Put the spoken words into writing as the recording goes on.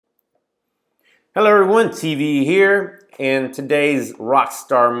Hello everyone, TV here. In today's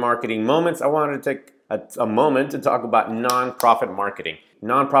Rockstar Marketing Moments, I wanted to take a moment to talk about nonprofit marketing.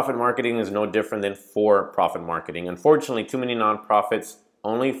 Nonprofit marketing is no different than for-profit marketing. Unfortunately, too many nonprofits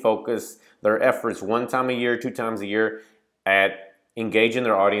only focus their efforts one time a year, 2 times a year at engaging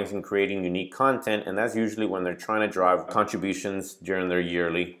their audience and creating unique content, and that's usually when they're trying to drive contributions during their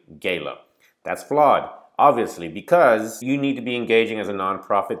yearly gala. That's flawed. Obviously, because you need to be engaging as a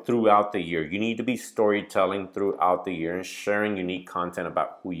nonprofit throughout the year. You need to be storytelling throughout the year and sharing unique content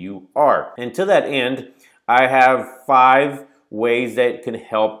about who you are. And to that end, I have 5 ways that can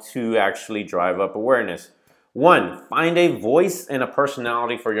help to actually drive up awareness. 1, find a voice and a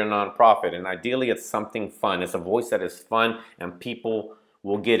personality for your nonprofit. And ideally, it's something fun. It's a voice that is fun and people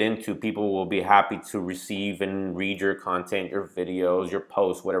will get into. People will be happy to receive and read your content, your videos, your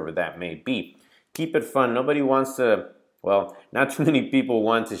posts, whatever that may be. Keep it fun. Nobody wants to, not too many people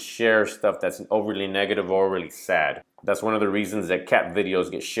want to share stuff that's overly negative or overly sad. That's one of the reasons that cat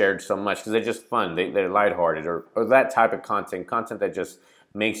videos get shared so much, because they're just fun. They're lighthearted, or that type of content that just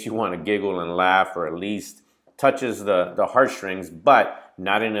makes you want to giggle and laugh, or at least touches the heartstrings, but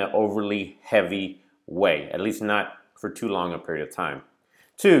not in an overly heavy way, at least not for too long a period of time.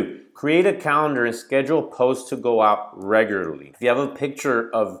 2, create a calendar and schedule posts to go out regularly. If you have a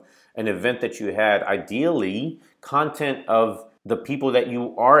picture of an event that you had, ideally content of the people that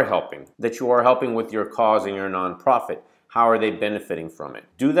you are helping with your cause and your nonprofit. How are they benefiting from it?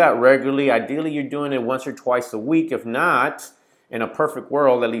 Do that regularly. Ideally, you're doing it once or twice a week. If not, in a perfect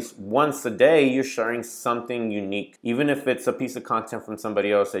world, at least once a day, you're sharing something unique. Even if it's a piece of content from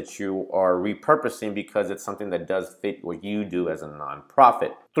somebody else that you are repurposing because it's something that does fit what you do as a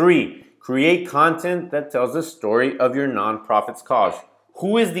nonprofit. 3, create content that tells the story of your nonprofit's cause.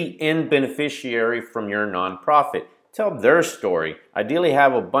 Who is the end beneficiary from your nonprofit? Tell their story. Ideally,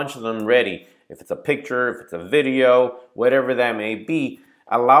 have a bunch of them ready. If it's a picture, if it's a video, whatever that may be,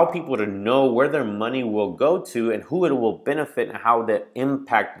 allow people to know where their money will go to and who it will benefit and how that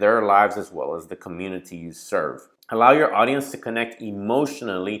impact their lives as well as the community you serve. Allow your audience to connect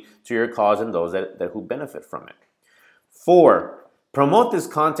emotionally to your cause and those that who benefit from it. 4, promote this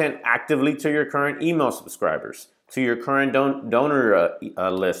content actively to your current email subscribers, to your current donor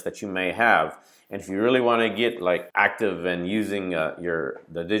list that you may have. And if you really want to get active and using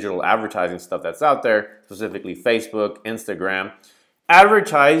the digital advertising stuff that's out there, specifically Facebook, Instagram,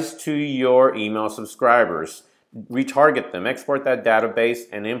 advertise to your email subscribers. Retarget them, export that database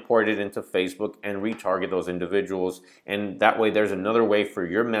and import it into Facebook and retarget those individuals. And that way there's another way for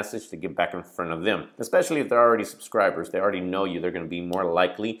your message to get back in front of them, especially if they're already subscribers. They already know you. They're going to be more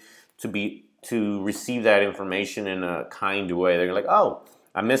likely to receive that information in a kind way. They're like, oh,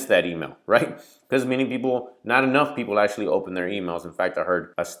 I missed that email, right? Because not enough people actually open their emails. In fact, I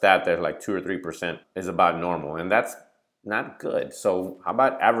heard a stat that 2 or 3% is about normal, and that's not good. So how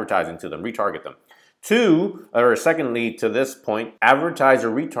about advertising to them, retarget them? 2, or secondly, to this point, advertise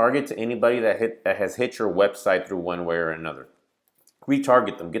or retarget to anybody that has hit your website through one way or another.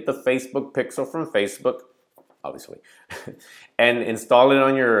 Retarget them. Get the Facebook pixel from Facebook, obviously, and install it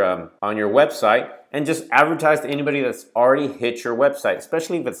on your website, and just advertise to anybody that's already hit your website,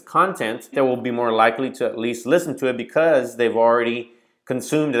 especially if it's content that will be more likely to at least listen to it because they've already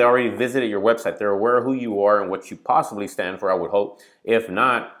consumed, they already visited your website. They're aware of who you are and what you possibly stand for, I would hope. If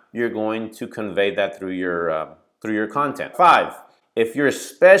not, you're going to convey that through your content. 5, if you're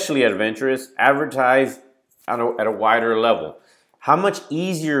especially adventurous, advertise at a wider level. How much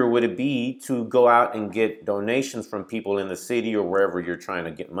easier would it be to go out and get donations from people in the city or wherever you're trying to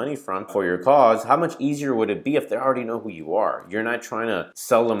get money from for your cause? How much easier would it be if they already know who you are? You're not trying to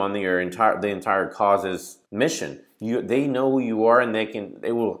sell them on the entire cause's mission. They know who you are, and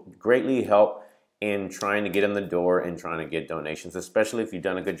they will greatly help in trying to get in the door and trying to get donations, especially if you've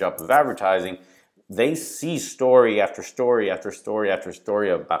done a good job of advertising. They see story after story after story after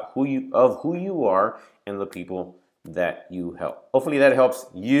story about who you are and the people that you help. Hopefully that helps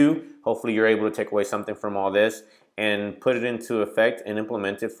you. Hopefully you're able to take away something from all this and put it into effect and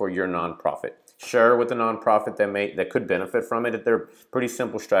implement it for your nonprofit. Share with a nonprofit that could benefit from it. They're pretty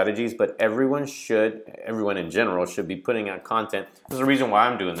simple strategies, but everyone in general should be putting out content. This is the reason why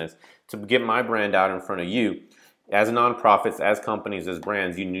I'm doing this, to get my brand out in front of you. As nonprofits, as companies, as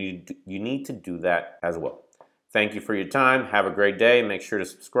brands, you need to do that as well. Thank you for your time. Have a great day. Make sure to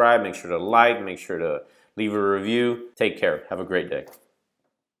subscribe. Make sure to like. Make sure to leave a review. Take care. Have a great day.